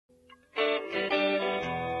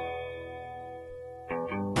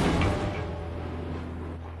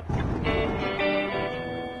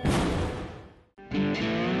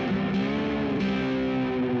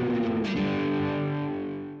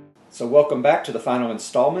So welcome back to the final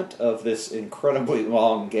installment of this incredibly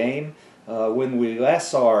long game. When we last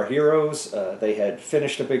saw our heroes, they had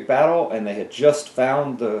finished a big battle and they had just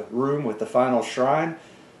found the room with the final shrine.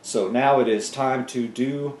 So now it is time to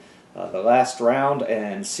do the last round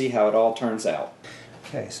and see how it all turns out.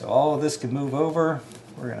 Okay, so all of this can move over.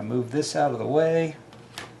 We're going to move this out of the way.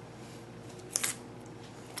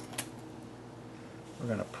 We're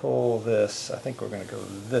going to pull this, I think we're going to go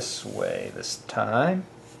this way this time.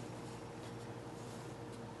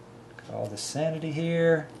 Got all this sanity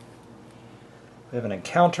here. We have an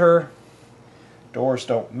encounter. Doors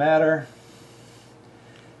don't matter.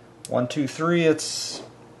 1, 2, 3, it's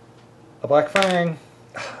a Black Fang.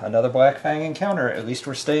 Another Black Fang encounter. At least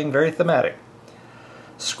we're staying very thematic.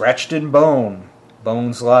 Scratched in bone.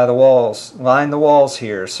 Bones line the walls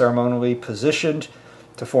here, ceremonially positioned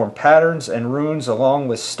to form patterns and runes along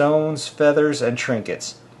with stones, feathers, and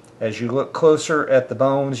trinkets. As you look closer at the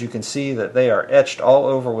bones, you can see that they are etched all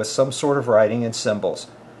over with some sort of writing and symbols.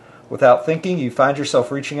 Without thinking, you find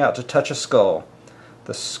yourself reaching out to touch a skull.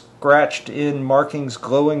 The scratched-in markings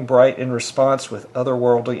glowing bright in response with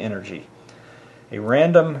otherworldly energy. A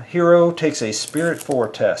random hero takes a Spirit 4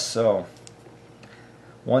 test, so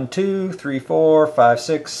 1, 2, 3, 4, 5,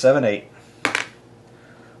 6, 7, 8.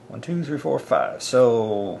 1, 2, 3, 4, 5.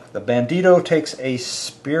 So the Bandito takes a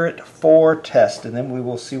Spirit 4 test, and then we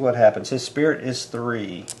will see what happens. His Spirit is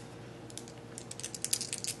 3.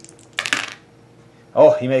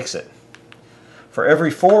 Oh, he makes it. For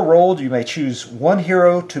every 4 rolled, you may choose one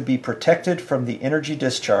hero to be protected from the energy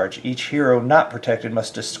discharge. Each hero not protected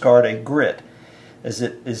must discard a grit, as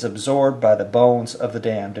it is absorbed by the bones of the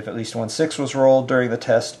damned. If at least 1 6 was rolled during the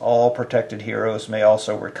test, all protected heroes may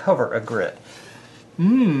also recover a grit.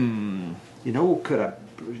 You know,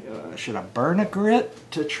 should I burn a grit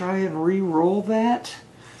to try and re-roll that?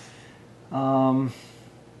 I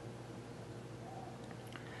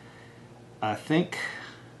think,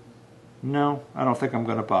 no, I don't think I'm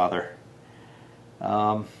going to bother.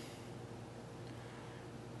 So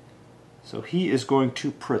he is going to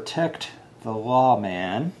protect the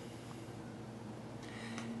lawman.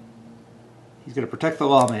 He's going to protect the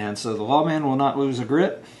lawman, so the lawman will not lose a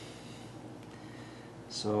grit.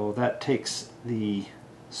 So that takes the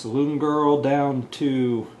saloon girl down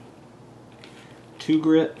to 2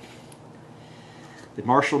 grit, the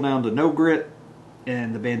marshal down to no grit,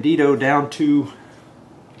 and the bandito down to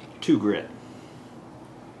 2 grit.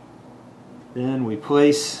 Then we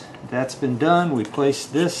place, that's been done, we place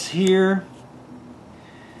this here.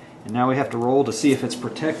 And now we have to roll to see if it's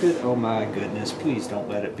protected. Oh my goodness, please don't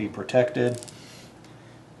let it be protected.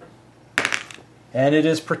 And it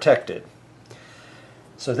is protected.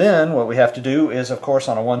 So then what we have to do is, of course,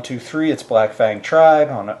 on a 1, 2, 3, it's Black Fang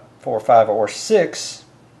Tribe. On a 4, 5, or 6,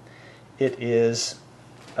 it is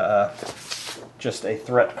just a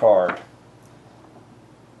threat card.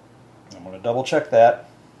 I'm going to double check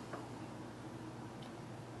that.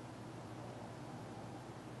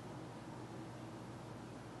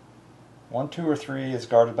 One, 2, or 3 is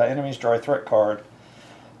guarded by enemies. Draw a threat card.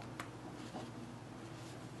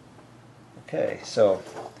 Okay, so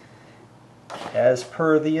as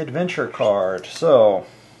per the adventure card, so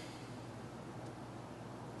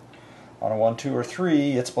on a 1, 2, or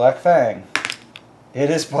 3, it's Black Fang. It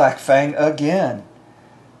is Black Fang again.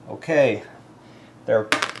 Okay, there are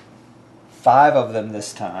 5 of them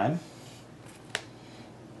this time.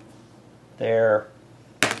 They're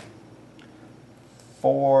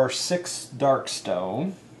 4, 6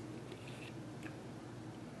 Darkstone.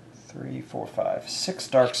 3, 4, 5, 6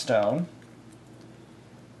 Darkstone.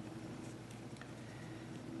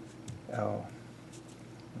 Oh,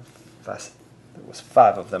 there was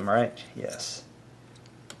 5 of them, right? Yes.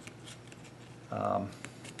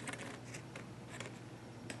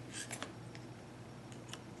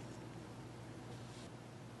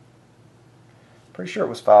 Pretty sure it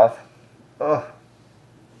was 5. Ugh.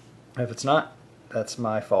 If it's not, that's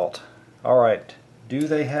my fault. Alright, do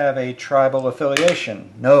they have a tribal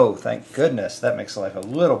affiliation? No, thank goodness. That makes life a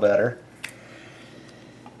little better.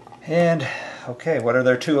 And, okay, what are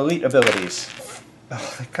their 2 elite abilities?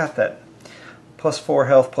 Oh, they got that. +4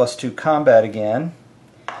 health, +2 combat again.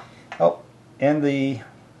 Oh, and the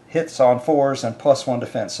hits on 4s and +1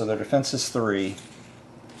 defense, so their defense is 3.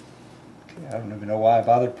 Okay, I don't even know why I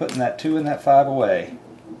bothered putting that 2 and that 5 away.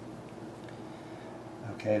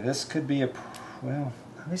 Okay, this could be a... well,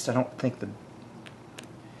 at least I don't think the...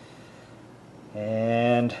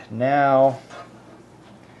 And now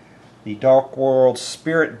the Dark World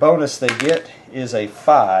Spirit bonus they get is a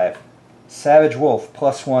 5. Savage Wolf,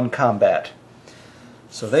 +1 combat.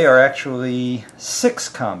 So they are actually 6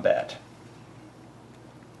 combat.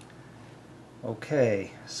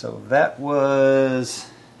 Okay, so that was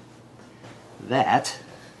that.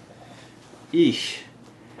 Eesh.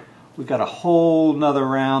 We got a whole nother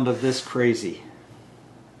round of this crazy.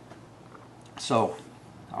 So,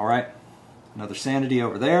 alright, another sanity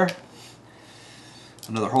over there.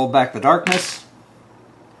 Another hold back the darkness.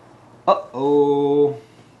 Uh-oh.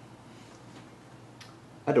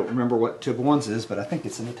 I don't remember what 2 of 1s is, but I think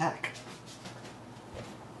it's an attack.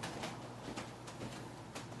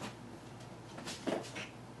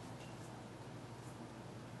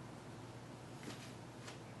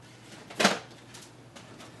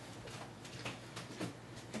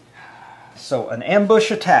 So, an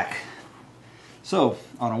ambush attack. So,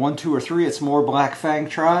 on a 1, 2, or 3, it's more Black Fang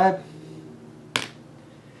Tribe.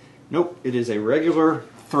 Nope, it is a regular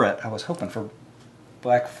threat. I was hoping for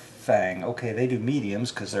Black Fang. Okay, they do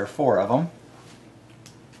mediums because there are 4 of them.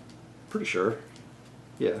 Pretty sure.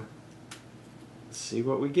 Yeah. Let's see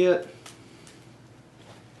what we get.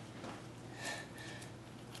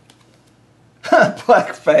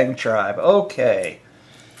 Black Fang Tribe. Okay.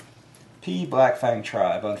 P Black Fang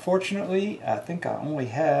Tribe. Unfortunately, I think I only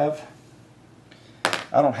have...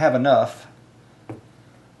 I don't have enough.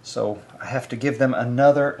 So I have to give them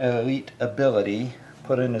another elite ability.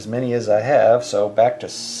 Put in as many as I have. So back to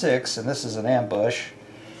 6, and this is an ambush.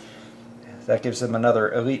 That gives them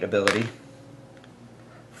another elite ability.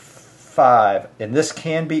 5. And this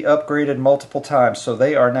can be upgraded multiple times. So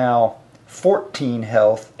they are now 14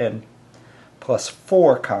 health and plus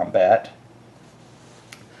 4 combat.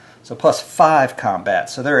 So plus 5 combat.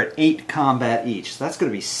 So they're at 8 combat each. So that's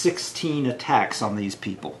going to be 16 attacks on these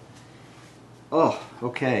people. Oh,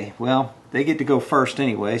 okay. Well, they get to go first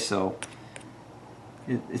anyway, so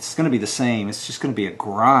it's going to be the same. It's just going to be a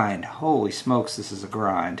grind. Holy smokes, this is a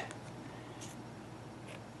grind.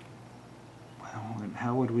 Well,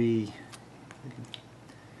 how would we...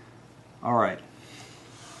 Alright.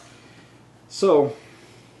 So,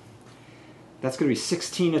 that's going to be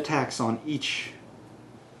 16 attacks on each.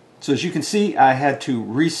 So as you can see, I had to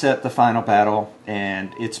reset the final battle,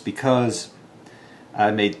 and it's because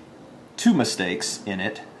I made 2 mistakes in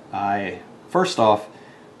it. First off,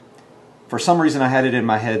 for some reason I had it in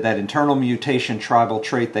my head that internal mutation tribal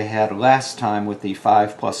trait they had last time with the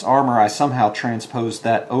 5+ armor, I somehow transposed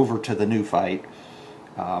that over to the new fight,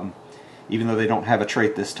 even though they don't have a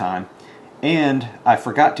trait this time. And I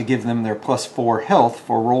forgot to give them their plus 4 health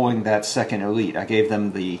for rolling that second elite. I gave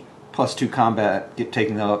them the plus 2 combat,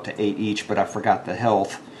 taking them up to 8 each, but I forgot the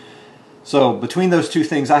health. So between those 2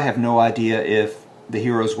 things, I have no idea if the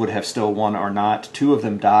heroes would have still won or not. 2 of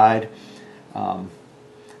them died.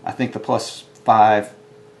 I think the plus 5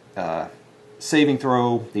 saving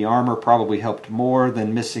throw, the armor probably helped more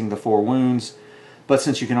than missing the 4 wounds. But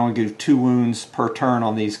since you can only do 2 wounds per turn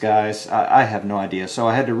on these guys, I have no idea. So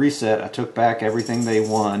I had to reset. I took back everything they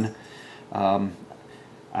won.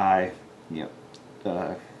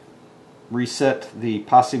 Reset the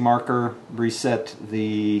posse marker, reset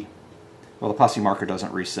the... Well, the posse marker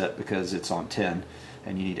doesn't reset because it's on 10,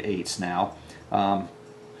 and you need 8s now.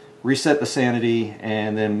 Reset the sanity,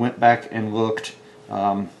 and then went back and looked,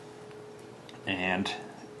 and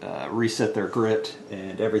reset their grit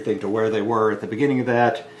and everything to where they were at the beginning of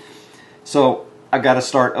that. So I got to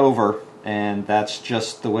start over, and that's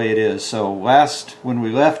just the way it is. So when we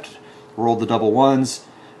left, rolled the double 1s.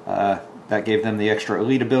 That gave them the extra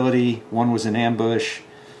elite ability. 1 was in ambush.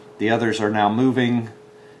 The others are now moving.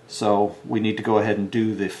 So we need to go ahead and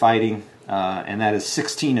do the fighting. And that is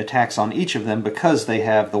 16 attacks on each of them because they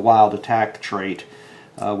have the wild attack trait,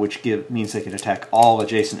 which means they can attack all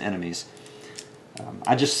adjacent enemies.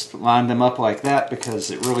 I just lined them up like that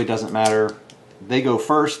because it really doesn't matter. They go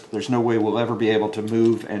first. There's no way we'll ever be able to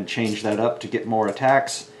move and change that up to get more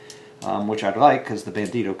attacks, which I'd like because the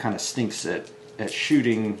Bandito kind of stinks at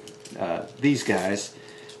shooting these guys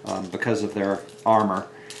because of their armor.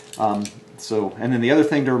 And then the other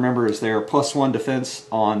thing to remember is their plus 1 defense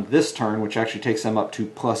on this turn, which actually takes them up to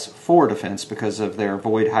plus 4 defense because of their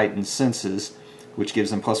void heightened senses, which gives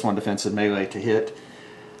them plus 1 defense and melee to hit.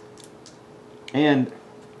 And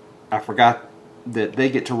I forgot that they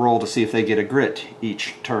get to roll to see if they get a grit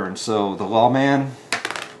each turn. So the Lawman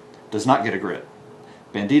does not get a grit.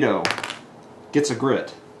 Bandito gets a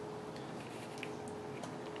grit,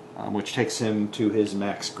 which takes him to his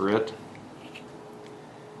max grit.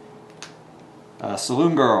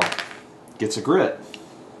 Saloon Girl gets a grit.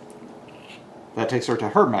 That takes her to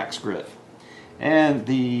her max grit. And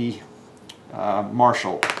the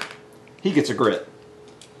Marshal, he gets a grit,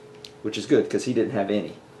 which is good because he didn't have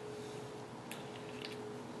any.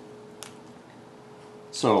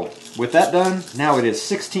 So with that done, now it is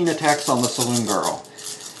 16 attacks on the Saloon Girl.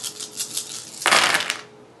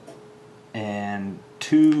 and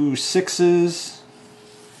 2 6s,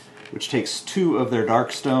 which takes 2 of their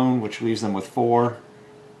Darkstone, which leaves them with 4.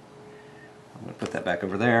 I'm going to put that back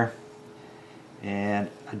over there. And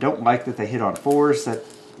I don't like that they hit on 4s. That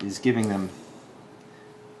is giving them...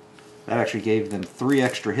 That actually gave them 3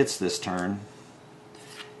 extra hits this turn.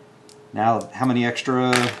 Now, how many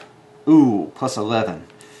extra? Ooh, plus 11.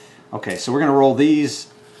 Okay, so we're going to roll these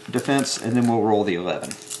defense, and then we'll roll the 11.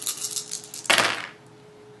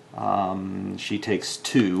 She takes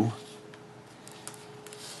 2.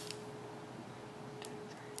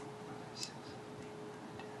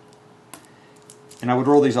 And I would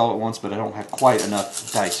roll these all at once, but I don't have quite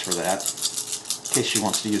enough dice for that, in case she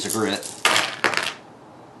wants to use a grit.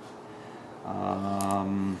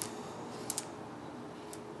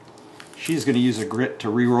 She's going to use a grit to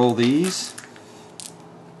re-roll these.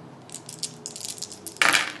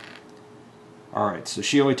 Alright, so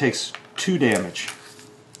she only takes 2 damage.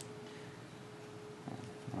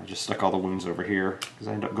 I just stuck all the wounds over here, because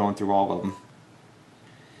I end up going through all of them.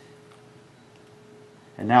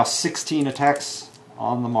 And now 16 attacks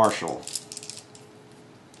on the Marshal.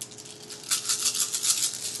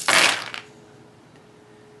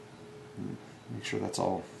 Make sure that's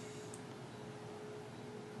all.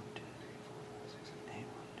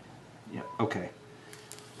 Yep, okay.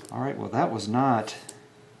 Alright, well that was not...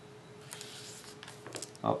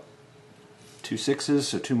 Oh, 2 6s,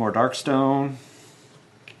 so 2 more Darkstone.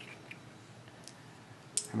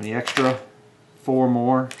 How many extra? 4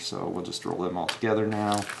 more, so we'll just roll them all together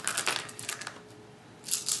now.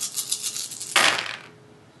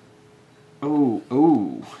 Oh,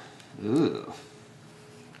 oh, ugh.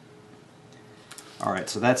 Alright,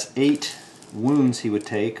 so that's 8 wounds he would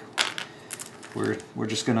take. We're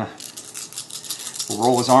just gonna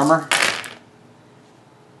roll his armor.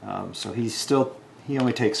 So he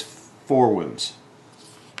only takes 4 wounds.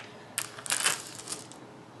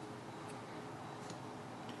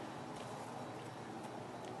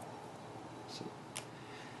 So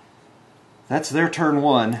that's their turn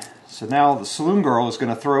 1. So now the Saloon Girl is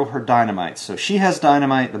going to throw her dynamite. So she has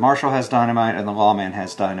dynamite, the Marshal has dynamite, and the Lawman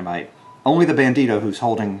has dynamite. Only the Bandito whose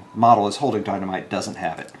model is holding dynamite doesn't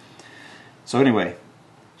have it. So anyway,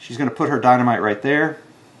 she's going to put her dynamite right there,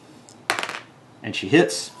 and she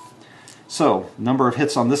hits. So number of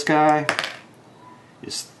hits on this guy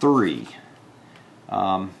is 3.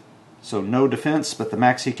 So no defense, but the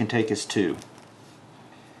max he can take is 2.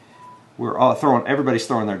 Everybody's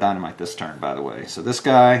throwing their dynamite this turn, by the way. So this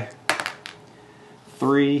guy,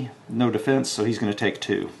 3, no defense, so he's going to take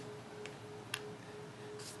 2.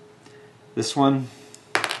 This one,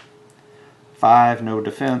 5, no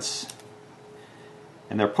defense.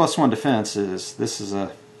 And their +1 defense is, it's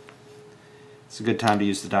a good time to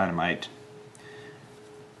use the dynamite.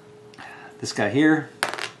 This guy here,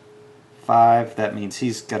 5, that means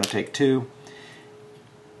he's going to take 2.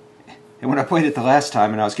 And when I played it the last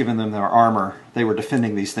time and I was giving them their armor, they were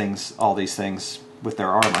defending these things, all these things, with their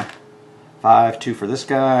armor. 5, 2 for this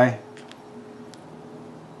guy.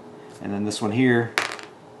 And then this one here,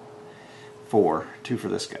 4, 2 for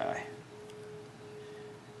this guy.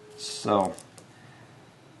 So,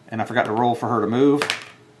 and I forgot to roll for her to move.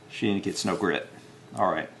 She gets no grit.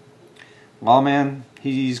 Alright. Lawman,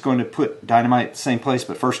 he's going to put dynamite in the same place,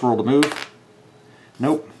 but first roll to move.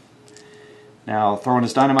 Nope. Now throwing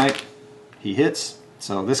his dynamite, he hits.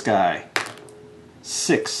 So this guy,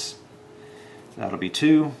 6. That'll be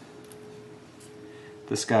 2.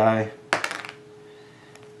 This guy,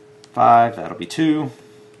 5. That'll be 2.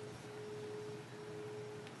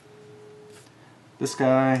 This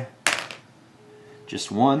guy,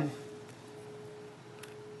 just 1.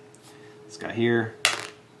 This guy here,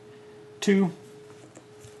 2.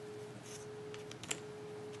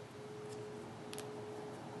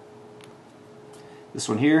 This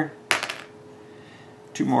one here,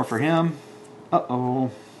 2 more for him.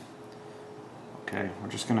 Uh-oh. Okay, we're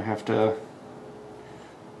just gonna have to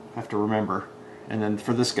remember. And then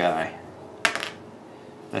for this guy,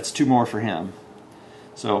 that's 2 more for him.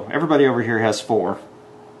 So everybody over here has 4.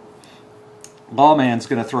 Lawman's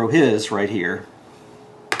gonna throw his right here,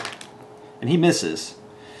 and he misses.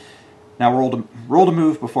 Now roll to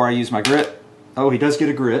move before I use my grit. Oh, he does get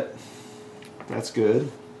a grit. That's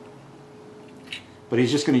good. But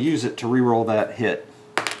he's just going to use it to re-roll that hit.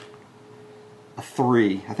 A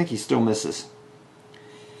 3. I think he still misses.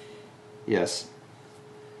 Yes.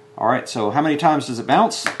 Alright, so how many times does it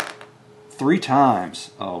bounce? 3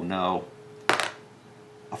 times. Oh no.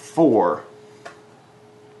 A 4.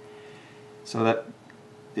 So that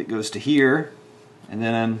it goes to here, and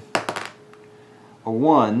then a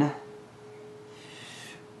 1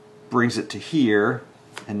 brings it to here,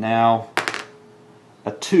 and now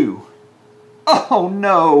a 2. Oh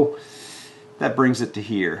no! That brings it to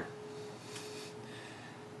here.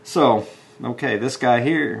 So, okay, this guy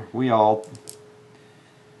here, we all...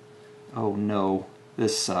 Oh no,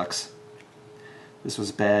 this sucks. This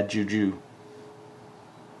was bad juju.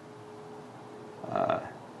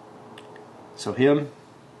 So him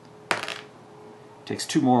takes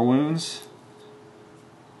 2 more wounds.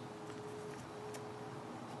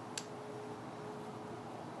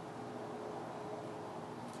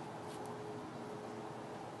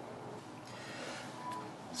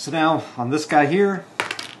 So now on this guy here,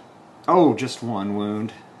 oh, just 1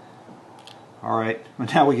 wound. Alright,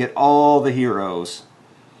 but now we get all the heroes.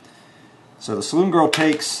 So the Saloon Girl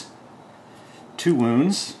takes 2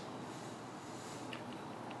 wounds.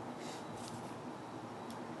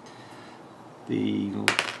 The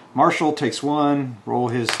Marshal takes 1, roll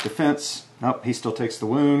his defense. Nope, he still takes the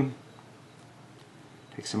wound.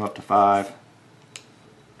 Takes him up to 5.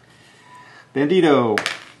 Bandito,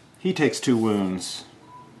 he takes 2 wounds.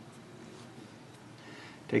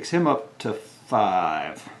 Takes him up to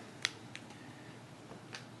 5.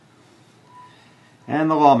 And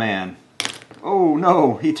the Lawman. Oh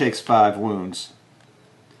no, he takes 5 wounds.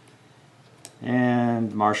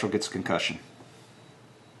 And Marshall gets concussion.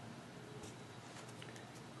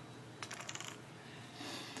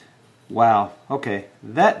 Wow, okay,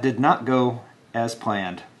 that did not go as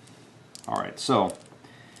planned. Alright, so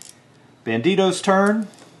Bandito's turn.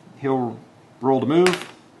 He'll roll to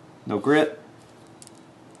move. No grit.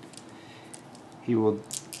 He will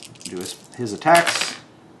do his attacks.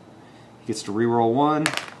 He gets to reroll 1.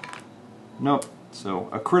 Nope. So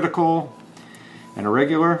a critical and a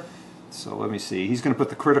regular. So let me see. He's going to put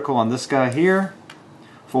the critical on this guy here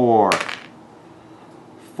for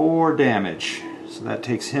 4 damage. So that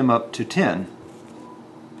takes him up to 10.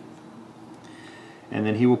 And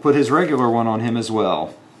then he will put his regular one on him as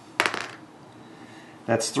well.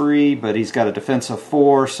 That's 3, but he's got a defense of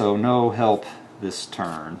 4, so no help this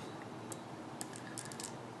turn.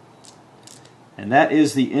 And that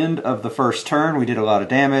is the end of the first turn. We did a lot of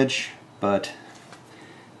damage, but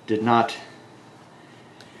did not...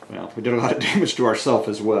 Well, we did a lot of damage to ourselves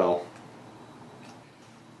as well.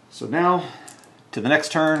 So now, to the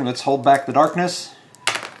next turn, let's hold back the darkness.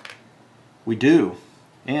 We do.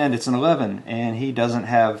 And it's an 11, and he doesn't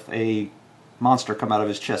have a monster come out of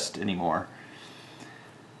his chest anymore.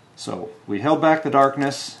 So, we held back the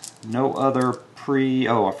darkness. No other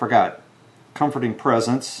oh, I forgot. Comforting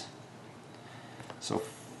Presence. So,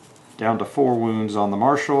 down to 4 wounds on the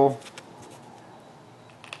Marshal.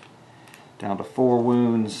 Down to 4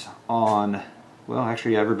 wounds on... Well,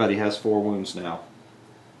 actually, everybody has 4 wounds now.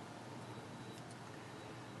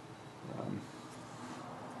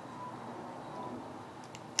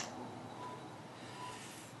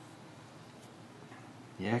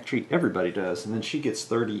 Yeah, actually, everybody does. And then she gets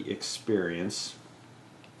 30 experience.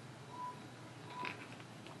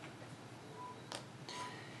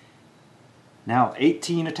 Now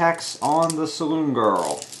 18 attacks on the Saloon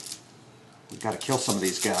Girl. We've got to kill some of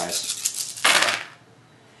these guys.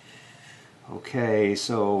 Okay,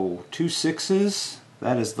 so 2 6s.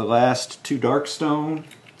 That is the last 2 Darkstone.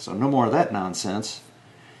 So no more of that nonsense.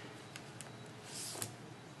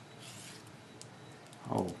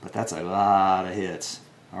 Oh, but that's a lot of hits.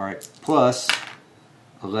 Alright, plus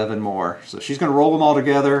 11 more. So she's going to roll them all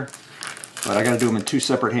together, but I got to do them in 2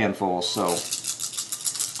 separate handfuls. So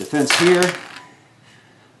defense here.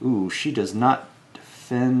 Ooh, she does not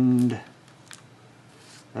defend.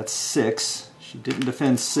 That's 6. She didn't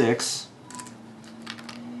defend 6.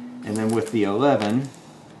 And then with the 11,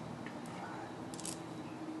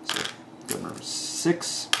 so remember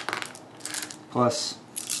 6 plus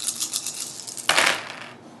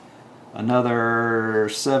another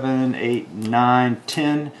 7, 8, 9,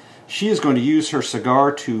 10. She is going to use her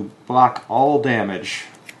cigar to block all damage.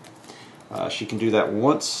 She can do that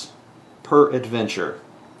once per adventure.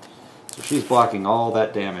 So she's blocking all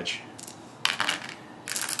that damage.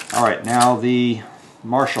 Alright, now the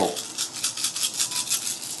Marshal.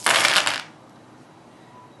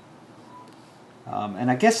 And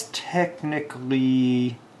I guess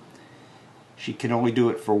technically she can only do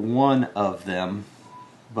it for one of them,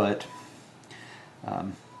 but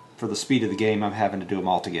for the speed of the game I'm having to do them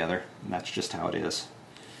all together, and that's just how it is.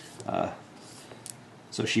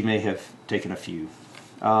 So she may have taken a few.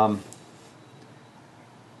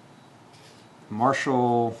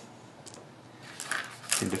 Marshal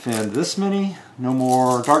can defend this many. No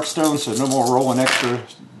more Darkstone, so no more rolling extra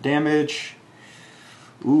damage.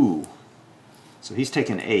 Ooh. So he's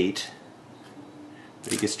taken 8.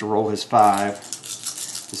 But he gets to roll his 5.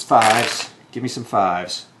 His 5s. Give me some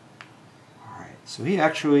 5s. Alright. So he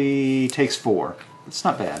actually takes 4. It's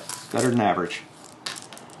not bad. Better than average.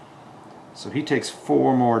 So he takes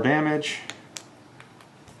 4 more damage.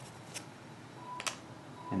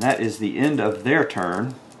 And that is the end of their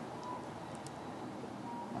turn.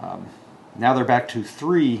 Now they're back to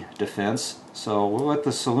 3 defense. So we'll let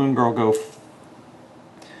the Saloon Girl go.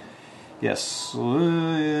 Yes,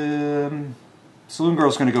 Saloon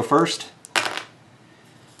Girl's going to go first.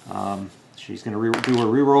 She's going to do a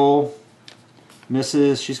reroll.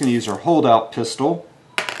 Misses. She's going to use her holdout pistol.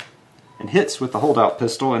 And hits with the holdout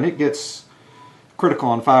pistol. And it gets critical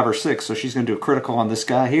on 5 or 6. So she's going to do a critical on this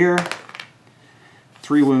guy here.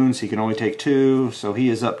 3 wounds. He can only take 2. So he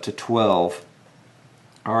is up to 12.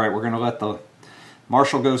 Alright, we're going to let the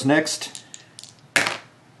Marshal goes next.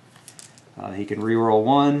 He can reroll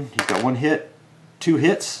 1. He's got 1 hit. 2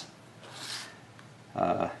 hits.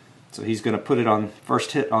 So he's going to put it on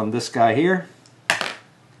first hit on this guy here.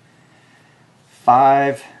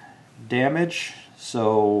 5 damage.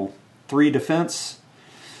 So 3 defense.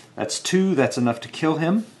 That's 2. That's enough to kill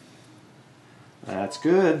him. That's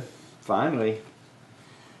good. Finally.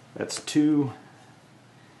 That's 2.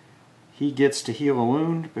 He gets to heal a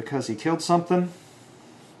wound because he killed something.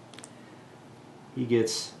 He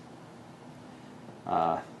gets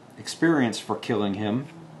experience for killing him.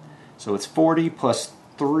 So it's 40 plus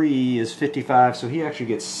 3 is 55, so he actually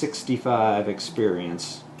gets 65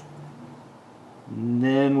 experience. And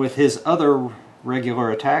then with his other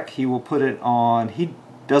regular attack, he will put it on, he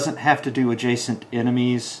doesn't have to do adjacent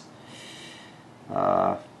enemies.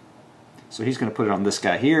 So he's going to put it on this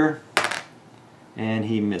guy here, and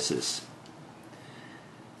he misses.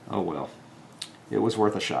 Oh well, it was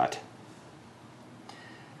worth a shot.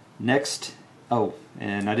 Next, oh,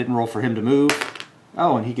 and I didn't roll for him to move.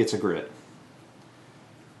 Oh, and he gets a grit.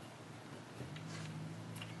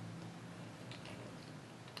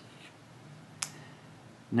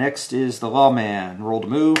 Next is the Lawman. Roll to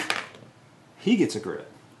move. He gets a grit.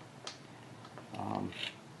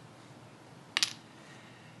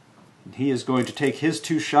 He is going to take his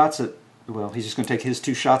 2 shots at, well, he's just going to take his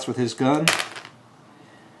 2 shots with his gun.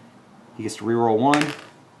 He gets to reroll 1.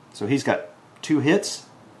 So he's got 2 hits.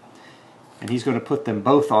 And he's going to put them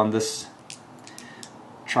both on this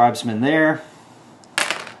tribesman there.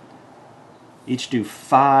 Each do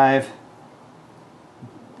 5.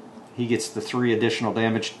 He gets the 3 additional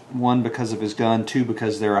damage. 1 because of his gun, 2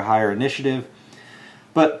 because they're a higher initiative.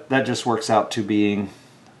 But that just works out to being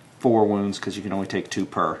 4 wounds because you can only take 2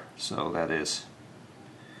 per. So that is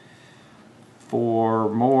 4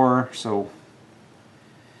 more. So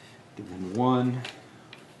give him 1,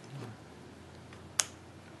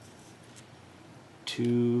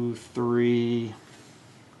 2, 3,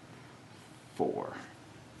 4.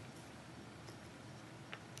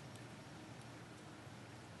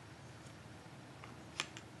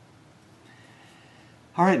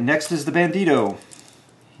 Alright, next is the Bandito.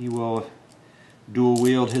 He will dual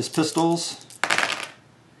wield his pistols.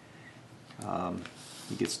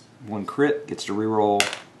 He gets 1 crit, gets to reroll,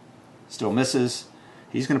 still misses.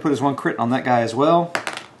 He's going to put his 1 crit on that guy as well,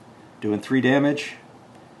 doing 3 damage.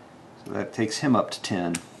 So that takes him up to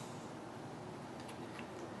 10.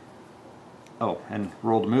 Oh, and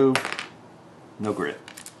roll to move, no grit.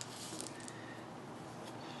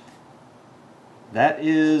 That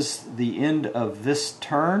is the end of this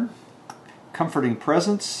turn. Comforting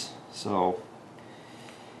Presence, so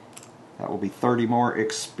that will be 30 more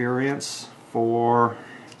experience for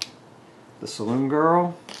the Saloon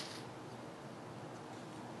Girl.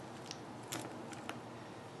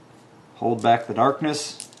 Hold back the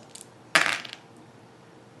darkness.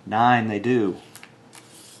 9 they do.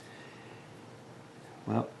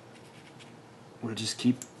 Well, we'll just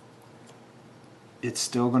keep, it's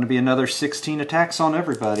still going to be another 16 attacks on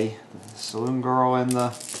everybody. The Saloon Girl and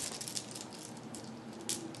the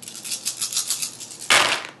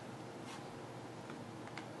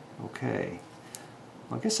okay.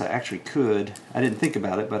 Well, I guess I actually could. I didn't think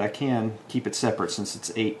about it, but I can keep it separate since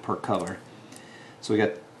it's 8 per color. So we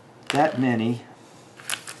got that many.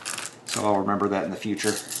 So I'll remember that in the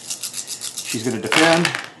future. She's going to defend.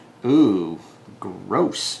 Ooh,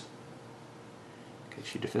 gross. Okay,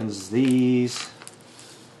 she defends these.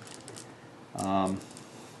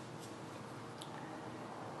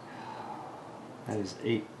 That is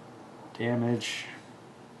 8 damage.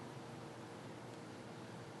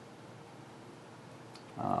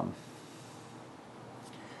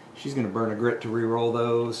 She's going to burn a grit to reroll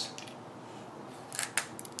those.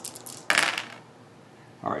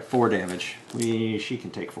 Alright, 4 damage. She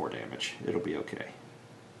can take 4 damage. It'll be okay.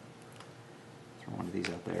 Throw one of these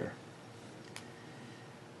out there.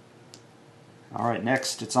 Alright,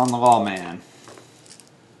 next it's on the Lawman.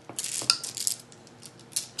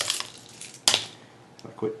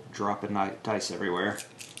 dropping dice everywhere.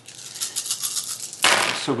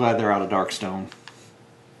 I'm so glad they're out of Darkstone.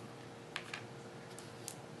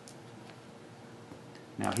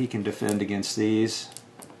 Now he can defend against these.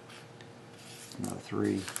 Another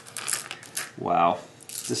 3. Wow.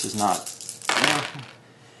 This is not...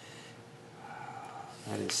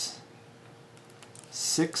 that is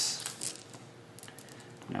 6.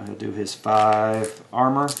 Now he'll do his 5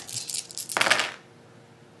 armor.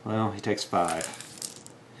 Well, he takes 5.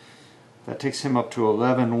 That takes him up to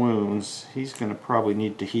 11 wounds. He's going to probably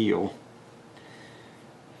need to heal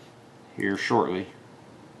here shortly,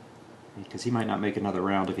 because he might not make another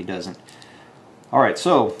round if he doesn't. Alright,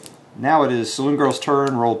 so now it is Saloon Girl's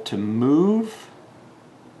turn. Roll to move.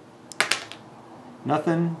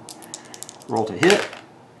 Nothing. Roll to hit.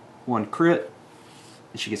 1 crit.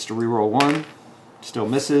 And she gets to reroll 1. Still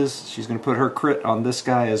misses. She's going to put her crit on this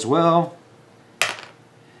guy as well.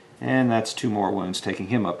 And that's 2 more wounds, taking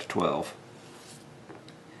him up to 12.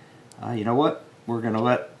 You know what? We're going to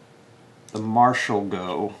let the Marshal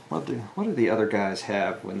go. What do the other guys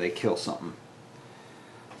have when they kill something?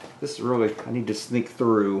 This is really... I need to sneak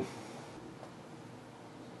through.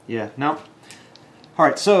 Yeah, no.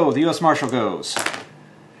 Alright, so the U.S. Marshal goes.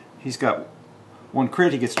 He's got 1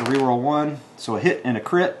 crit. He gets to reroll 1. So a hit and a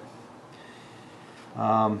crit.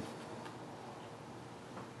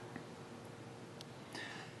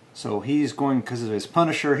 So he's going, because of his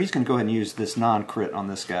Punisher, he's going to go ahead and use this non-crit on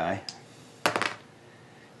this guy.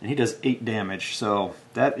 And he does 8 damage, so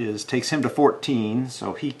that takes him to 14,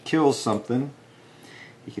 so he kills something.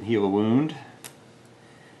 He can heal a wound.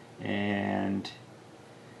 And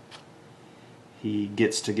he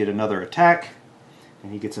gets to get another attack,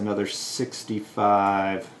 and he gets another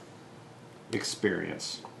 65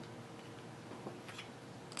 experience.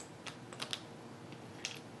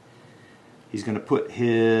 He's going to put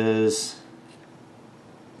his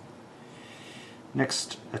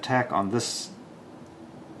next attack on this.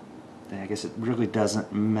 I guess it really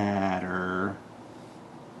doesn't matter.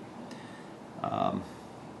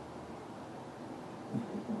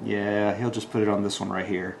 Yeah, he'll just put it on this one right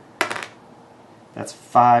here. That's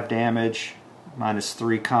 5 damage, minus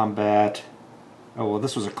 3 combat. Oh, well,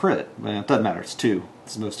 this was a crit. Well, it doesn't matter, it's 2.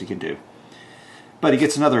 It's the most he can do. But he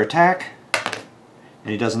gets another attack,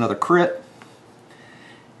 and he does another crit.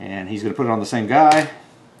 And he's going to put it on the same guy,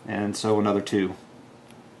 and so another 2.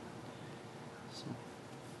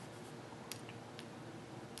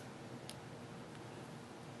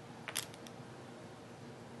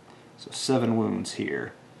 So 7 wounds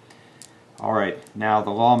here. Alright, now the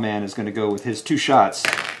Lawman is going to go with his 2 shots.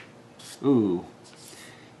 Ooh.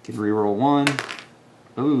 Can reroll 1.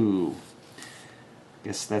 Ooh.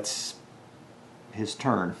 Guess that's his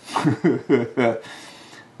turn. That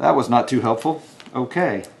was not too helpful.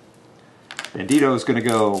 Okay. Bandito is going to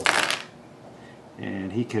go,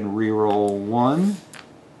 and he can reroll 1.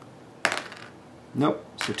 Nope.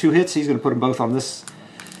 So 2 hits. He's going to put them both on this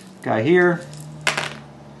guy here.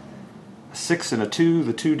 A 6 and a 2.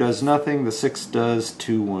 The 2 does nothing. The 6 does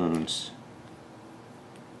 2 wounds,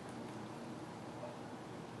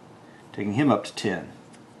 taking him up to 10.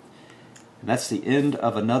 And that's the end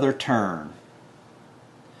of another turn.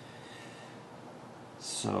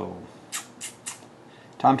 So,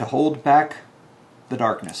 time to hold back the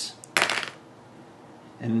darkness.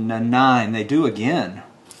 And a 9, they do again.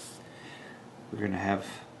 We're going to have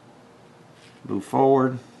move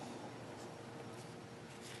forward.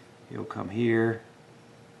 He'll come here.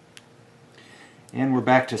 And we're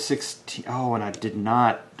back to 16. Oh, and I did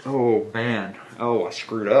not. Oh, man. Oh, I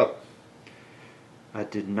screwed up. I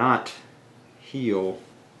did not heal.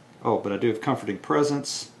 Oh, but I do have Comforting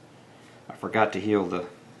Presence. I forgot to heal the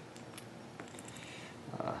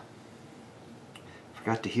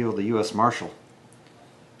U.S. Marshal.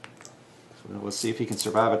 So let's see if he can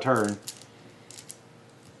survive a turn.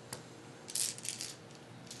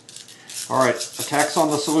 Alright, attacks on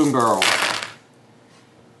the Saloon Girl.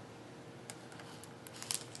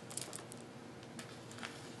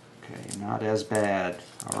 Okay, not as bad.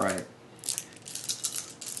 Alright.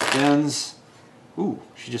 Bends. Ooh,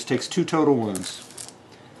 she just takes 2 total wounds.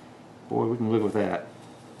 Boy, we can live with that.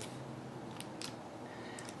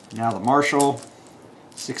 Now the Marshal.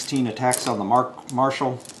 16 attacks on the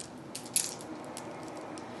Marshal.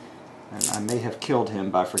 And I may have killed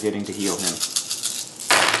him by forgetting to heal him.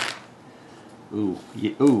 Ooh,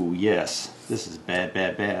 ooh, yes. This is bad,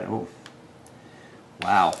 bad, bad. Oh.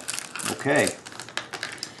 Wow. Okay.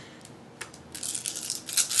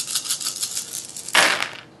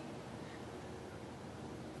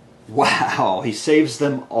 Wow, he saves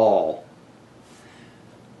them all.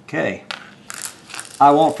 Okay.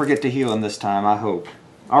 I won't forget to heal him this time, I hope.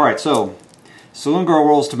 Alright, so Saloon Girl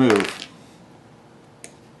rolls to move.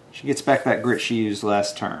 She gets back that grit she used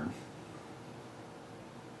last turn.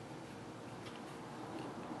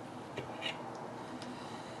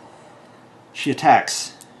 She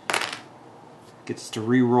attacks. Gets to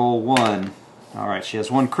re-roll 1. Alright, she has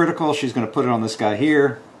 1 critical. She's going to put it on this guy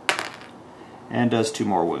here. And does 2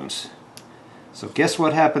 more wounds. So guess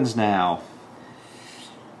what happens now?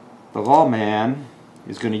 The lawman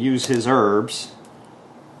is going to use his herbs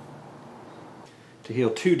to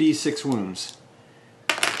heal 2d6 wounds.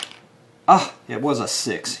 Ah, it was a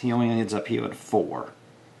 6. He only ends up healing 4.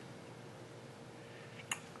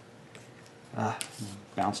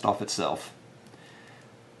 Bounced off itself.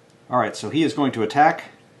 Alright, so he is going to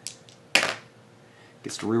attack.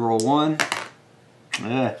 Gets to reroll 1.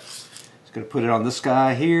 He's going to put it on this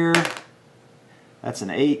guy here. That's an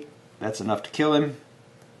 8. That's enough to kill him.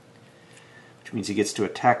 Which means he gets to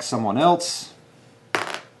attack someone else,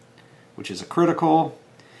 which is a critical.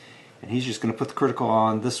 And he's just going to put the critical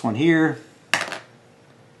on this one here. And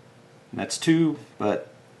that's 2,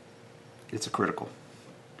 but it's a critical.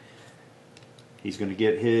 He's going to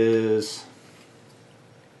get his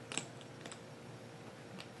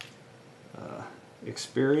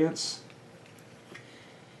experience.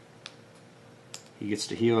 He gets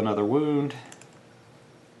to heal another wound.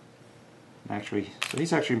 Actually, so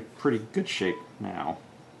he's actually in pretty good shape now.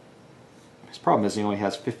 His problem is he only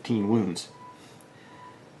has 15 wounds.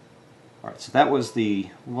 Alright, so that was the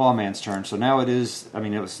lawman's turn. So now it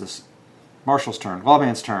was this marshal's turn.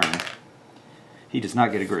 Lawman's turn. He does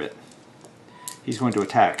not get a grit. He's going to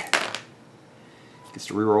attack. Gets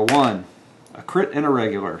to reroll 1. A crit and a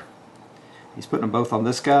regular. He's putting them both on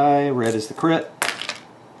this guy. Red is the crit.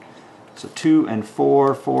 So 2 and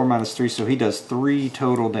 4. 4 minus 3, so he does 3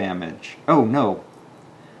 total damage. Oh no,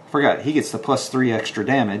 forgot, he gets the plus 3 extra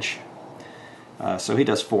damage. So he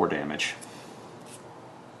does 4 damage.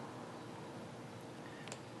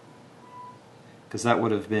 Because that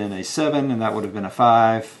would have been a 7 and that would have been a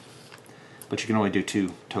 5. But you can only do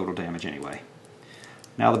 2 total damage anyway.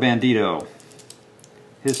 Now the Bandito.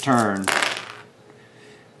 His turn.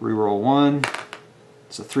 Reroll 1.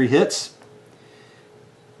 So 3 hits.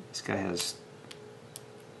 This guy has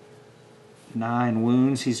 9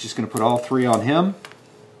 wounds. He's just going to put all 3 on him.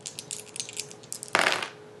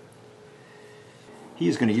 He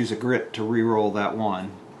is going to use a grit to reroll that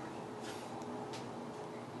 1.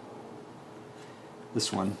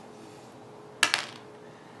 This one.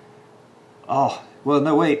 Oh, well,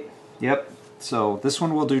 no, wait. Yep. So this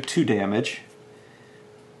one will do 2 damage,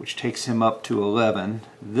 which takes him up to 11.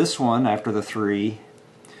 This one, after the 3,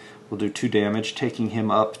 will do 2 damage, taking him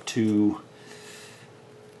up to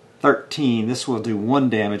 13. This will do 1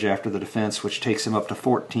 damage after the defense, which takes him up to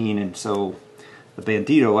 14, and so the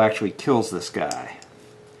Bandito actually kills this guy.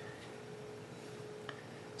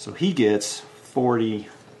 So he gets 50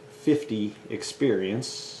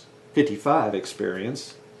 experience, 55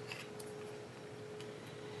 experience,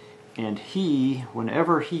 and he,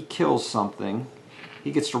 whenever he kills something,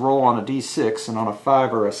 he gets to roll on a d6, and on a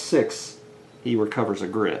 5 or a 6, he recovers a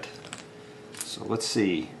grit. So let's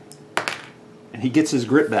see. And he gets his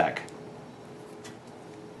grit back.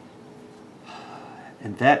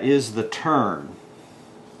 And that is the turn.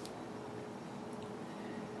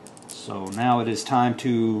 So now it is time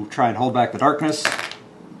to try and hold back the darkness.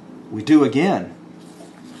 We do again.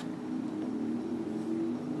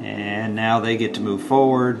 And now they get to move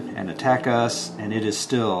forward and attack us, and it is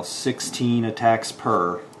still 16 attacks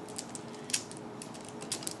per.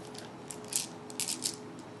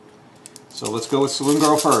 So let's go with Saloon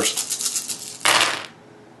Girl first.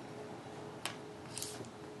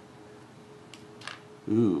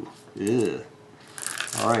 Ooh, ugh.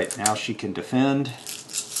 Alright, now she can defend.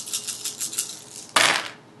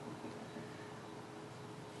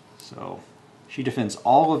 So she defends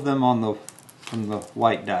all of them on from the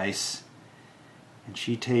white dice. And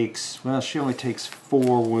she takes, well, she only takes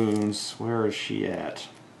 4 wounds. Where is she at?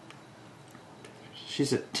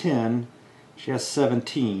 She's at 10. She has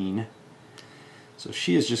 17. So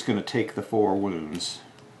she is just going to take the 4 wounds.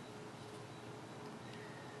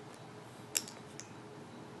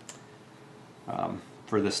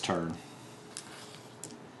 For this turn.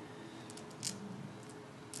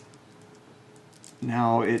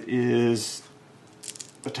 Now it is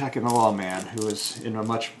attacking the lawman, who is in a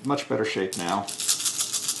much better shape now.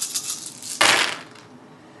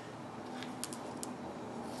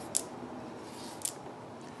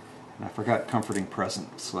 And I forgot Comforting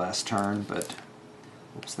Presence last turn, but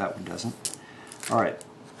oops, that one doesn't. Alright.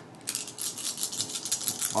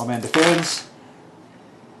 Lawman defends,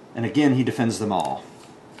 and again he defends them all.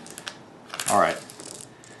 Alright.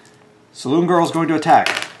 Saloon Girl is going to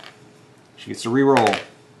attack. She gets to re-roll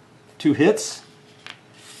 2 hits.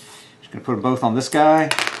 She's going to put them both on this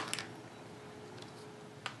guy.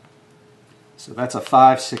 So that's a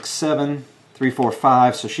 5, 6, 7, 3, 4,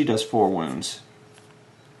 5. So she does 4 wounds.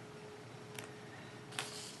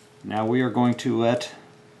 Now we are going to let,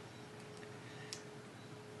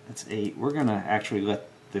 that's 8. We're going to actually let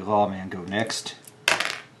the Lawman go next.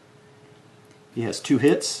 He has 2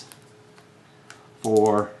 hits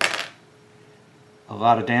for a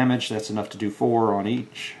lot of damage. That's enough to do 4 on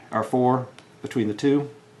each, or 4 between the two,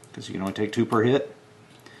 because you can only take 2 per hit.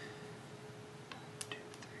 2, 3,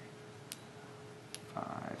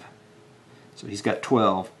 5. So he's got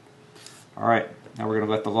 12. Alright, now we're going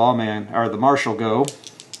to let the Lawman, or the Marshal go.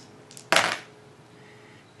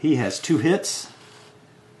 He has 2 hits.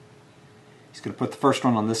 He's going to put the first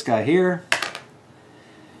one on this guy here.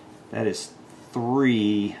 That is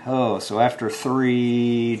 3. Oh, so after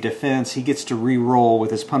 3 defense, he gets to re-roll with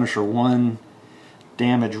his Punisher 1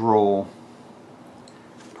 damage roll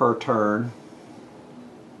per turn.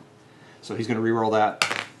 So he's going to re-roll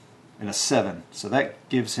that in a 7. So that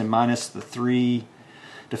gives him minus the 3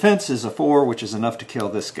 defense is a 4, which is enough to kill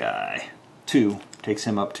this guy. 2 takes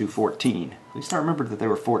him up to 14. At least I remembered that they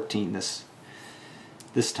were 14 this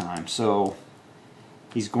time. So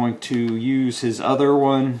he's going to use his other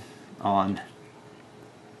one on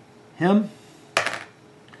him.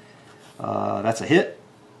 That's a hit.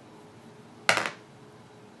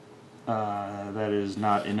 That is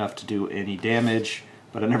not enough to do any damage,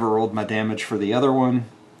 but I never rolled my damage for the other one.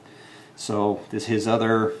 So his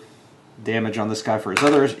other damage on this guy for his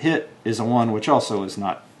other hit is a 1, which also is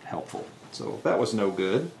not helpful. So that was no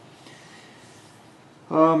good.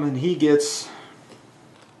 And he gets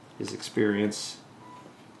his experience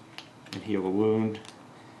and heal a wound.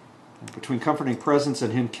 Between Comforting Presence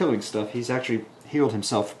and him killing stuff, he's actually healed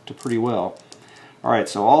himself to pretty well. Alright,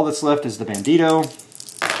 so all that's left is the Bandito,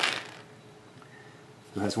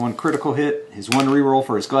 who has 1 critical hit, his 1 reroll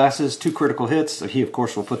for his glasses, 2 critical hits, so he of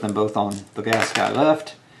course will put them both on the gas guy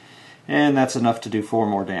left, and that's enough to do 4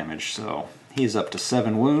 more damage, so he's up to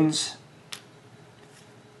 7 wounds.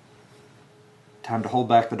 Time to hold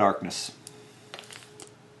back the darkness.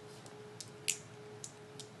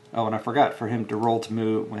 Oh, and I forgot for him to roll to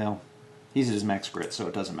move. Well, he's at his max grit, so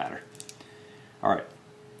it doesn't matter. Alright.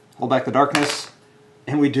 Hold back the darkness.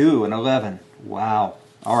 And we do, an 11. Wow.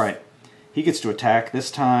 Alright. He gets to attack. This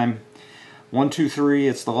time, 1, 2, 3,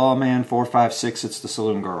 it's the Lawman. 4, 5, 6, it's the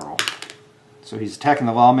Saloon Girl. So he's attacking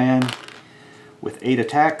the Lawman with 8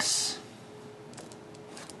 attacks.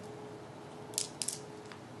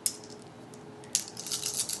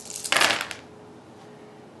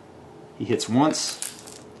 He hits once.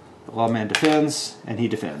 The Lawman defends, and he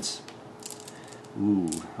defends. Ooh,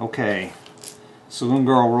 okay. Saloon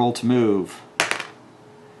Girl roll to move.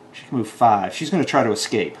 She can move 5. She's going to try to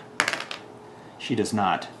escape. She does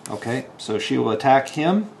not. Okay, so she will attack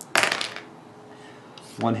him.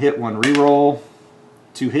 1 hit, 1 reroll.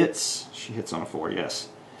 2 hits. She hits on a 4, yes.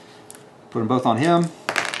 Put them both on him.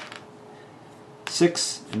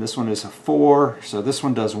 6, and this one is a 4. So this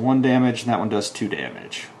one does 1 damage, and that one does 2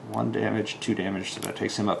 damage. 1 damage, 2 damage, so that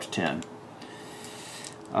takes him up to 10.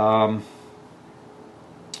 I'm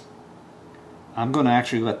going to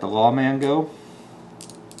actually let the Lawman go.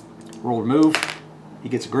 Roll to move. He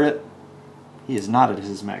gets a grit. He is not at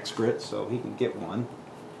his max grit, so he can get 1.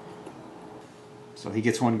 So he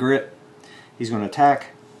gets 1 grit. He's going to attack.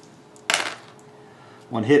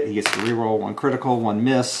 1 hit, he gets to reroll. 1 critical, 1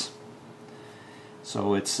 miss.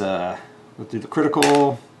 So it's, we'll do the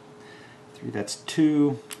critical. 3, that's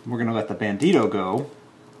 2. We're going to let the Bandito go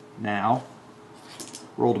now.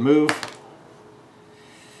 Roll to move.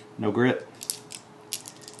 No grit.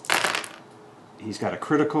 He's got a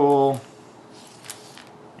critical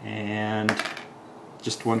and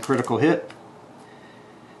just 1 critical hit.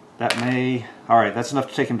 That may... Alright, that's enough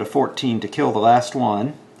to take him to 14 to kill the last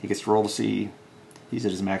one. He gets to roll to see... He's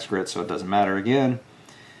at his max grit, so it doesn't matter again.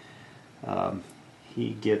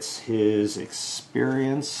 He gets his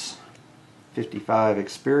experience, 55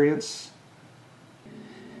 experience.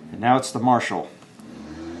 And now it's the Marshal.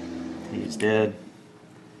 He's dead.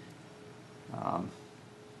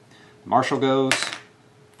 Marshal goes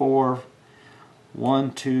 4,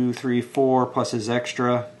 1, 2, 3, 4 plus his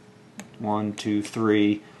extra 1, 2,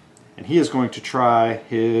 3, and he is going to try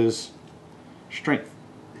his strength,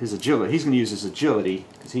 his agility. He's going to use his agility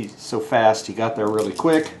because he's so fast. He got there really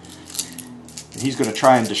quick, and he's going to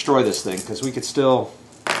try and destroy this thing because we could still.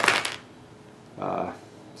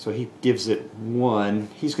 So he gives it 1.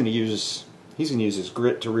 He's going to use his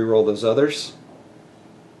grit to reroll those others.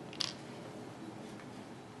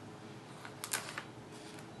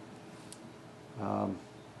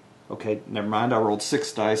 Okay, never mind. I rolled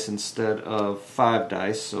 6 dice instead of 5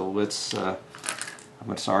 dice. So let's.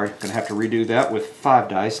 I'm sorry. I'm gonna have to redo that with 5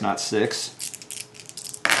 dice, not 6.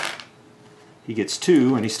 He gets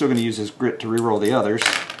 2, and he's still gonna use his grit to re-roll the others.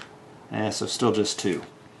 So still just 2.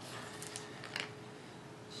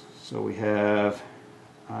 So we have.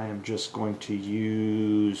 I am just going to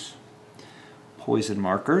use poison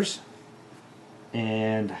markers,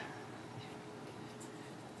 and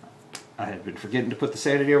I had been forgetting to put the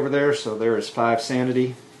sanity over there, so there is 5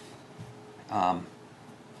 sanity. I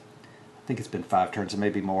think it's been 5 turns, and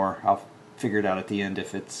maybe more. I'll figure it out at the end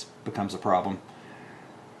if it becomes a problem.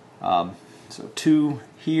 So 2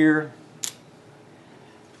 here.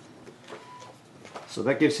 So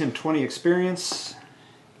that gives him 20 experience.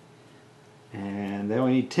 And they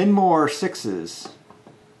only need 10 more 6s.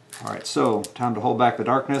 Alright, so time to hold back the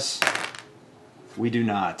darkness. We do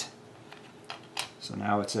not. So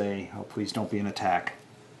now it's a, oh please don't be an attack.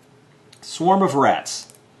 Swarm of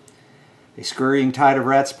rats. A scurrying tide of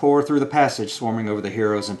rats pour through the passage, swarming over the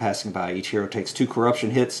heroes and passing by. Each hero takes 2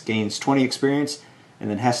 corruption hits, gains 20 experience, and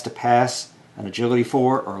then has to pass an agility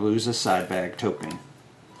 4 or lose a side bag token.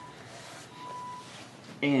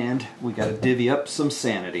 And we got to divvy up some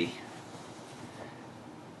sanity.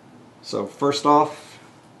 So first off,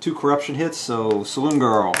 2 corruption hits, so Saloon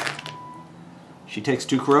Girl, she takes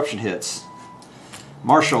 2 corruption hits.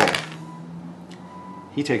 Marshall,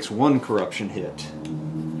 he takes 1 corruption hit.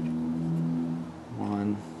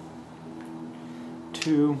 1,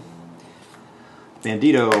 2.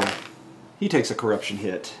 Bandito, he takes a corruption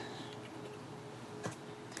hit.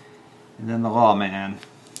 And then the Lawman,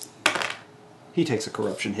 he takes a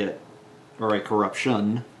corruption hit, or a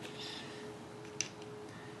corruption.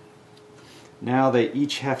 Now they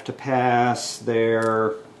each have to pass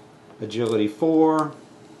their agility 4.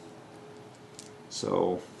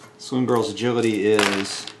 So Saloon Girl's agility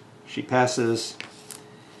is, she passes.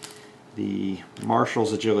 The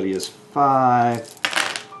Marshal's agility is 5.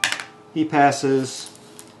 He passes.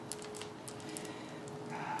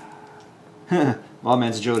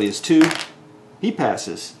 Lawman's agility is 2. He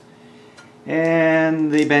passes.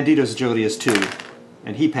 And the Bandito's agility is 2.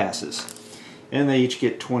 And he passes. And they each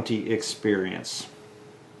get 20 experience.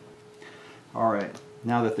 Alright,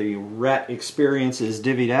 now that the rat experience is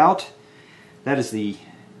divvied out, that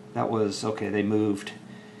was, okay, they moved.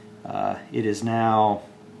 It is now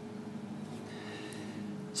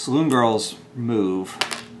Saloon Girl's move.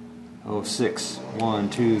 Oh, 6. 1,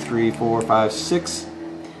 2, 3, 4, 5, 6.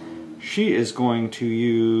 She is going to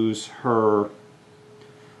use her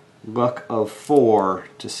luck of 4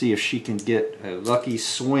 to see if she can get a lucky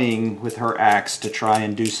swing with her axe to try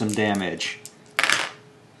and do some damage.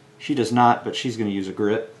 She does not, but she's going to use a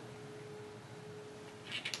grit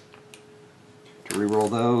to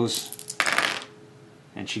reroll those.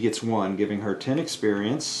 And she gets 1, giving her 10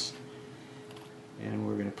 experience. And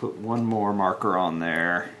we're going to put 1 more marker on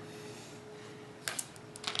there.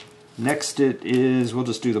 Next it is, we'll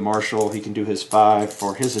just do the Marshal. He can do his 5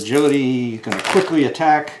 for his agility. He's going to quickly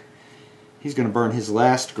attack. He's going to burn his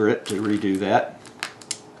last grit to redo that,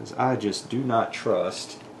 because I just do not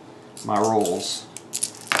trust my rolls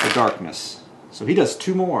for darkness. So he does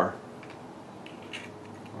 2 more.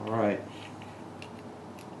 Alright.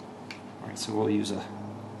 Alright, so we'll use a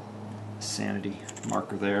sanity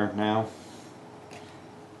marker there now.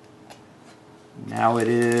 Now it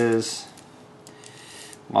is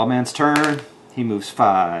Lawman's turn. He moves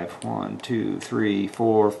 5. 1, 2, 3,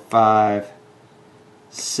 4, 5,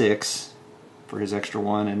 6 for his extra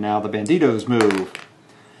 1. And now the Bandito's move.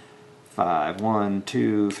 5. 1,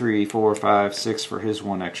 2, 3, 4, 5, 6 for his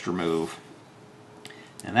 1 extra move.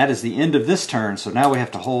 And that is the end of this turn. So now we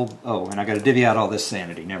have to hold. Oh, and I got to divvy out all this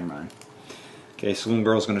sanity. Never mind. Okay, Saloon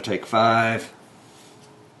Girl's going to take 5.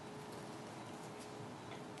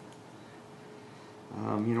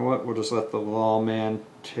 You know what? We'll just let the Lawman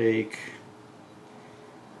take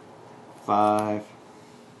 5.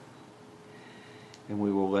 And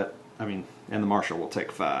we will let, and the Marshal will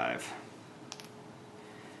take 5.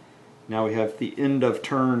 Now we have the end of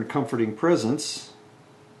turn comforting presence.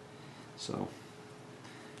 So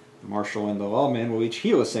the Marshal and the Lawman will each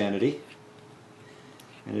heal a sanity.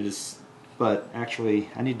 And it is, but actually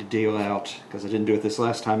I need to deal out, because I didn't do it this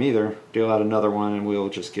last time either, deal out another one, and we'll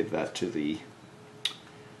just give that to the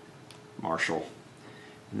Marshal.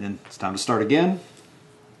 And then it's time to start again.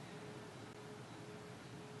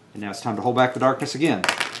 And now it's time to hold back the darkness again.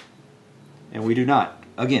 And we do not.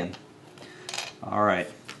 Again. Alright.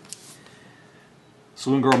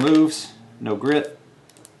 Saloon Girl moves. No grit.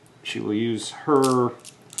 She will use her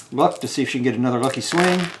luck to see if she can get another lucky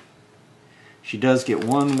swing. She does get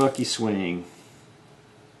 1 lucky swing.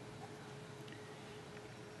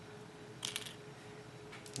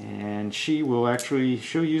 And she'll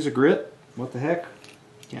use a grit. What the heck?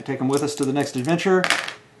 Can't take them with us to the next adventure.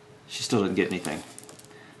 She still didn't get anything.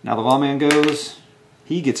 Now the lawman goes.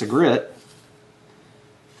 He gets a grit,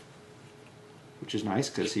 which is nice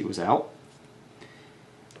because he was out.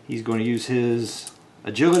 He's going to use his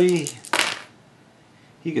agility.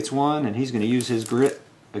 He gets one, and he's going to use his grit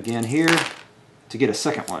again here to get a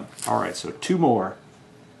second one. Alright, so 2 more.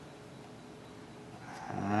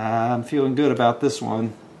 I'm feeling good about this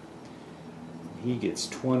one. He gets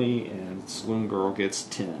 20 and Saloon Girl gets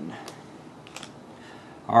 10.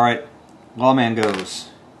 Alright, Lawman goes.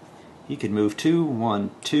 He can move 2,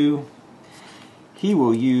 1, 2. He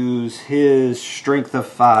will use his strength of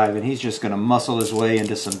 5 and he's just going to muscle his way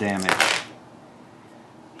into some damage.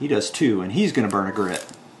 He does 2 and he's going to burn a grit.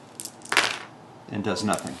 And does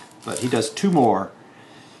nothing. But he does 2 more.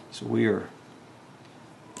 So we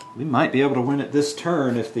might be able to win it this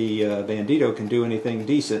turn if the Bandito can do anything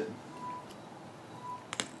decent.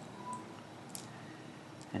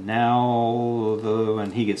 And now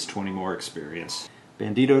and he gets 20 more experience.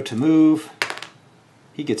 Bandito to move.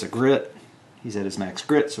 He gets a grit. He's at his max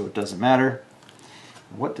grit, so it doesn't matter.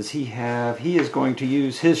 What does he have? He is going to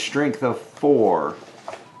use his strength of 4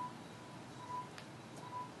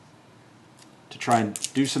 to try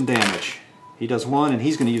and do some damage. He does 1 and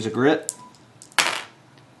he's going to use a grit.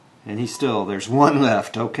 And there's 1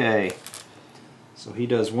 left. Okay. So he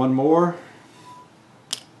does 1 more.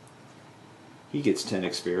 He gets 10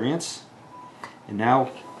 experience. And now,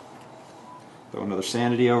 throw another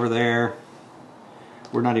sanity over there.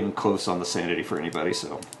 We're not even close on the sanity for anybody,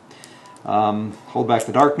 so. Hold back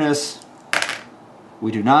the darkness.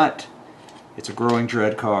 We do not. It's a growing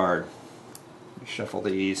dread card. Shuffle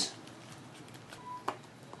these.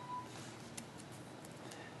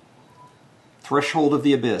 Threshold of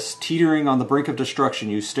the Abyss. Teetering on the brink of destruction,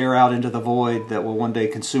 you stare out into the void that will one day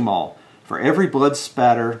consume all. For every blood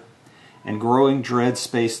spatter and growing dread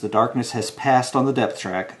space the darkness has passed on the depth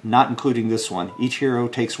track, not including this one, each hero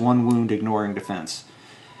takes 1 wound, ignoring defense.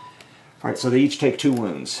 Alright, so they each take 2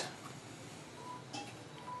 wounds.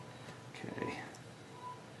 Okay.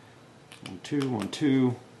 1, 2, 1,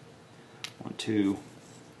 2. 1, 2.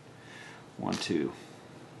 1, 2.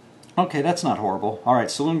 Okay, that's not horrible.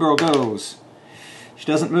 Alright, Saloon Girl goes. She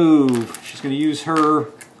doesn't move. She's going to use her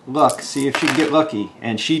luck, see if she can get lucky.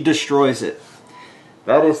 And she destroys it.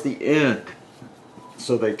 That is the end.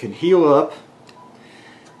 So they can heal up.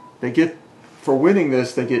 They get, for winning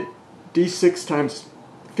this, they get D6 times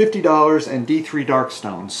 $50 and D3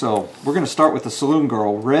 Darkstone. So we're going to start with the Saloon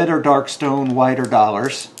Girl. Red or Darkstone, white or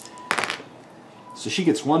dollars. So she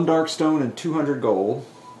gets 1 Darkstone and 200 gold.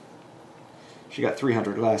 She got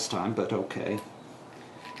 300 last time, but okay.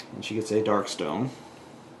 And she gets a Darkstone.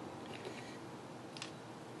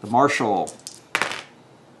 The Marshal.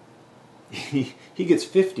 He gets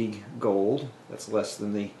 50 gold. That's less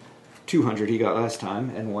than the 200 he got last time,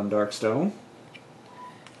 and 1 Darkstone.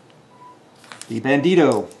 The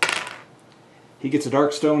Bandito. He gets a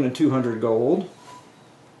Darkstone and 200 gold.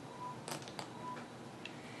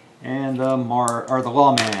 And the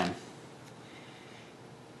Lawman.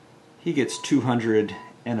 He gets 200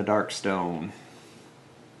 and a Darkstone.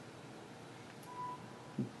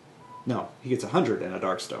 No, he gets 100 and a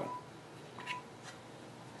Darkstone.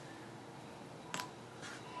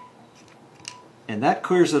 And that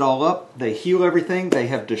clears it all up. They heal everything. They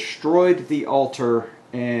have destroyed the altar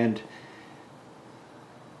and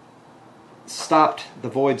stopped the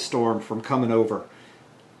Void Storm from coming over.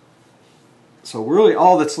 So really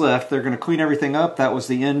all that's left, they're going to clean everything up. That was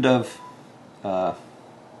the end of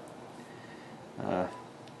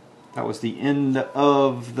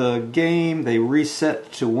the game. They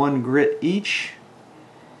reset to 1 grit each.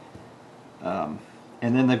 And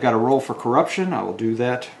then they've got to roll for corruption. I will do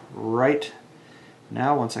that right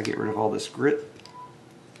now once I get rid of all this grit.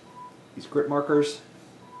 These grit markers.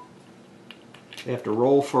 They have to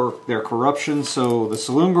roll for their corruption. So the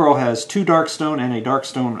Saloon Girl has 2 Darkstone and a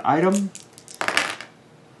Darkstone item.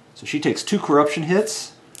 So she takes 2 corruption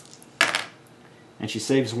hits. And she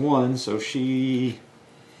saves 1, so she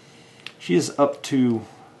is up to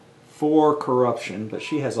 4 corruption, but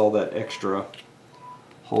she has all that extra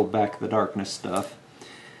hold back the darkness stuff.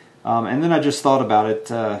 And then I just thought about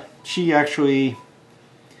it. She actually,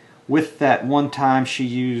 with that one time she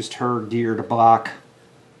used her gear to block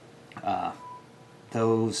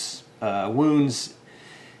those wounds,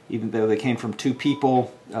 even though they came from 2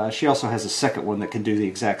 people. She also has a second one that can do the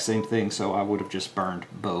exact same thing, so I would have just burned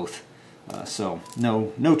both. So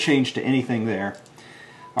no change to anything there.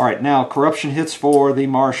 Alright, now corruption hits for the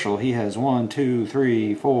Marshal. He has 1, 2,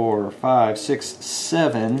 3, 4, 5, 6,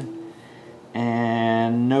 7,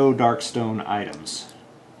 and no Darkstone items.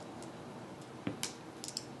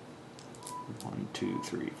 1, 2,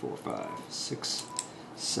 3, 4, 5, 6,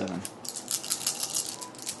 7.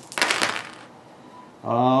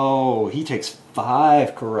 Oh, he takes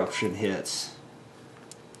 5 corruption hits.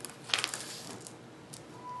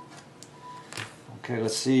 Okay,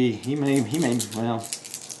 let's see. He may, well.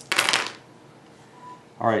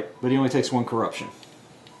 Alright, but he only takes 1 corruption.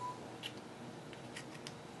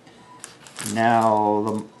 Now,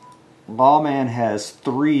 the Lawman has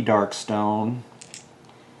 3 Darkstone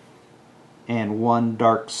and 1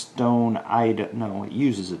 Darkstone item. No, it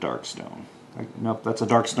uses a Darkstone. Nope, that's a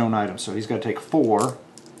Darkstone item, so he's got to take 4.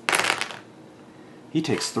 He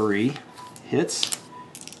takes 3 hits.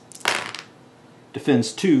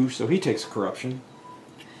 Defends 2, so he takes a corruption.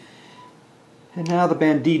 And now the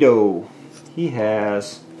Bandito. He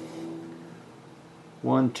has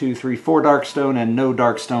 1, 2, 3, 4 Darkstone and no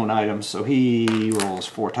Darkstone items, so he rolls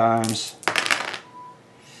 4 times.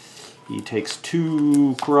 He takes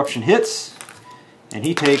 2 corruption hits, and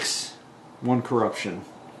he takes 1 corruption.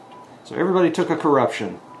 So everybody took a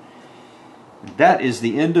corruption. That is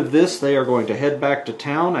the end of this. They are going to head back to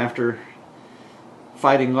town after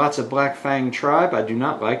fighting lots of Black Fang Tribe. I do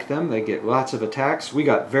not like them. They get lots of attacks. We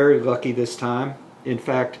got very lucky this time. In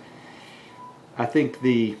fact, I think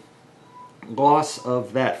the loss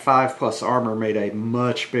of that 5+ armor made a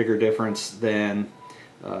much bigger difference than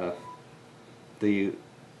the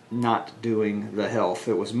not doing the health.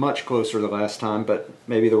 It was much closer the last time, but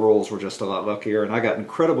maybe the rolls were just a lot luckier, and I got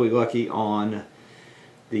incredibly lucky on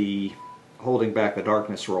the holding back the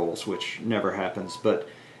darkness rolls, which never happens. But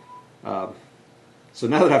so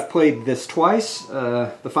now that I've played this twice,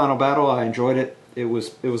 the final battle, I enjoyed it. It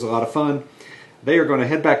was a lot of fun. They are going to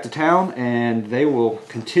head back to town, and they will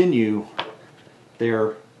continue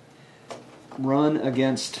their run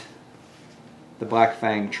against the Black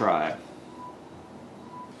Fang Tribe.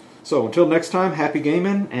 So until next time, happy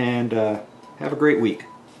gaming, and have a great week.